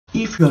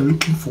if you are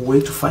looking for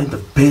where to find the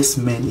best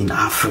men in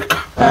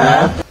Africa,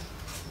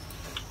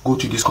 go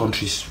to these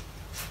countries.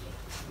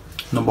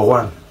 Number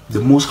one, the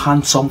most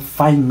handsome,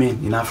 fine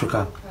men in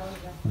Africa.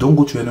 Don't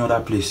go to any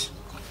other place.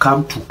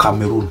 Come to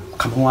Cameroon.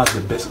 Cameroon has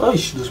the best.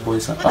 Oish, those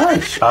boys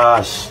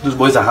are those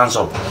boys are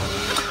handsome.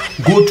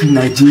 Go to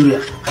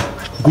Nigeria.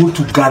 Go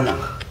to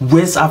Ghana.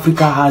 West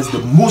Africa has the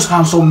most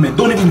handsome men.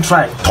 Don't even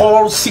try.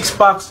 Tall, 6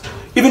 packs.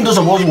 Even those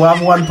of us who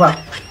have 1 pack,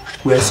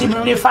 we are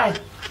seemingly fine,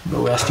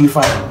 but we are still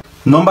fine.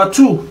 Number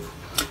two,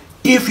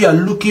 if you are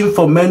looking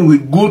for men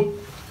with good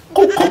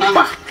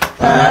cucumber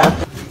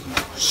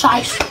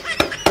size,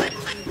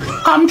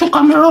 come to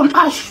Cameroon.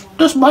 Ash,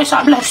 those boys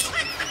are blessed.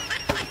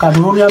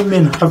 Cameroonian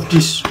men have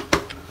this.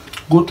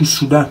 Go to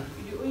Sudan.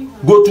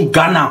 Go to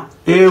Ghana.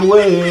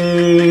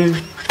 Away.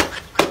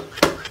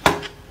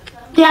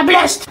 They are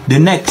blessed. The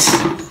next,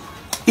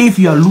 if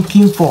you are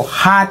looking for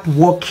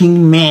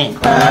hard-working men,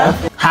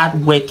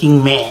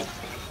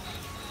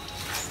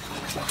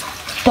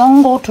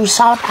 don't go to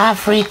South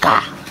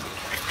Africa.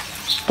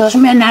 Those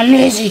men are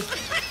lazy.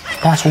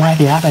 That's why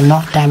they have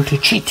enough time to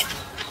cheat.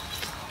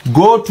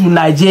 Go to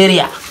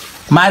Nigeria.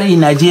 Marry a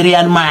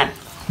Nigerian man.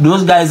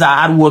 Those guys are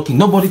hardworking.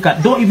 Nobody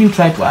can. Don't even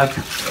try to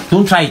argue.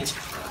 Don't try it.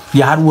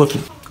 They are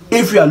hardworking.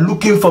 If you are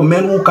looking for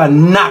men who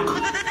can knock,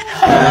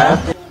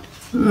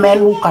 men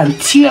who can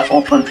tear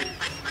open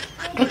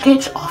the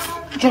gates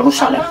of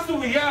Jerusalem,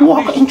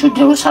 walk into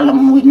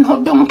Jerusalem with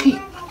no donkey,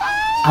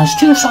 and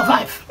still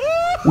survive.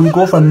 We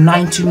go for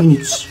 90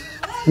 minutes,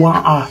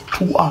 1 hour,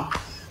 2 hours,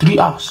 3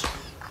 hours,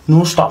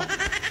 no stop.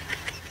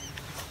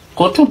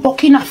 Go to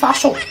Burkina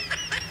Faso,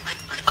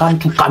 come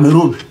to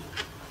Cameroon,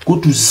 go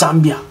to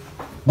Zambia,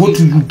 go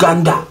to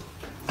Uganda.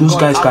 Those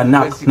guys can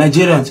knock.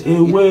 Nigerians,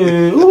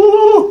 away.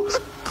 Ooh.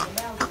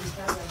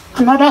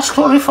 Another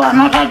story for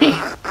another day.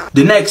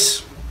 The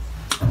next,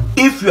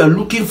 if you are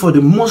looking for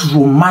the most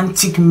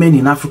romantic men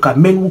in Africa,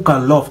 men who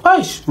can love,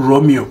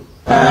 Romeo,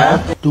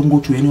 don't go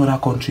to any other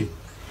country.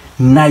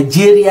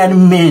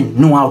 Nigerian men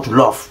know how to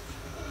love.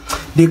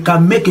 They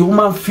can make a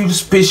woman feel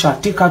special,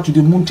 take her to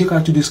the moon, take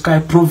her to the sky,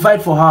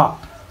 provide for her,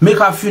 make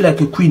her feel like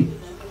a queen,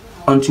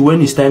 until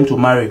when it's time to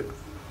marry,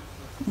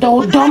 they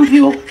will dump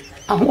you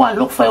and go and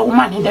look for a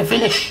woman in the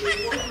village.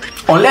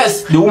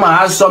 Unless the woman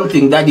has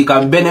something that they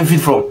can benefit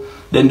from,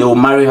 then they will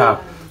marry her,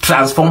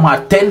 transform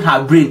her, turn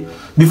her brain.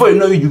 Before you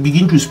know it, you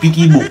begin to speak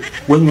Igbo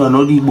when you are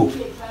not Igbo.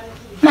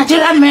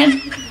 Nigerian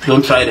men,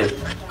 don't try them.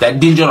 They're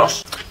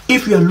dangerous.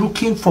 If you are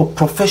looking for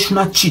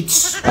professional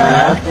cheats,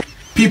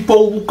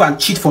 people who can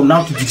cheat from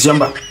now to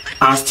December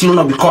and still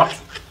not be caught,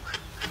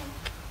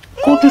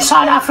 go to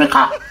South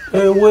Africa.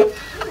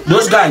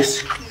 Those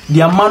guys,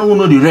 they are man who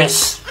know the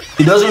rest.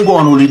 He doesn't go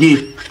on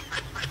holiday.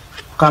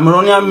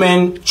 Cameroonian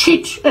men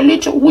cheat a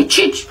little. We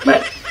cheat,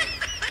 but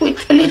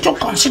with a little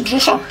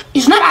consideration.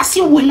 It's not as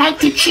if we like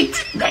to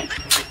cheat, but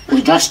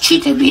we just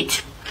cheat a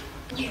bit.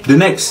 The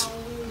next,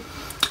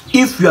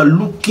 if you are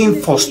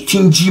looking for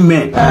stingy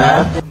men,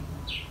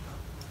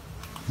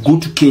 go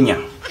to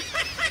Kenya.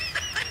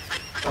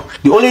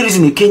 The only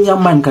reason a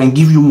Kenyan man can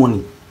give you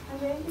money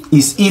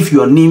is if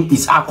your name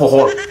is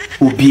alcohol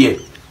or beer.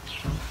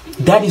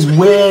 That is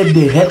where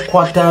the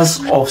headquarters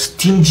of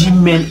Stingy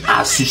Men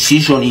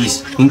Association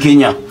is in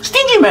Kenya.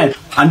 Stingy men.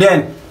 And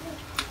then,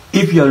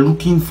 if you are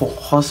looking for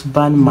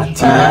husband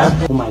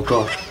materials, oh my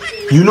God,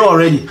 you know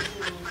already.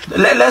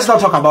 Let's not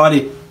talk about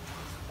it.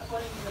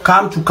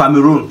 Come to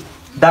Cameroon.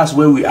 That's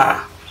where we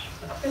are.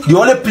 The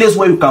only place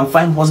where you can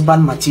find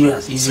husband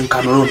materials is in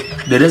Cameroon.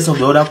 The rest of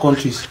the other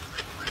countries,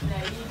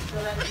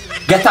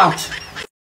 get out.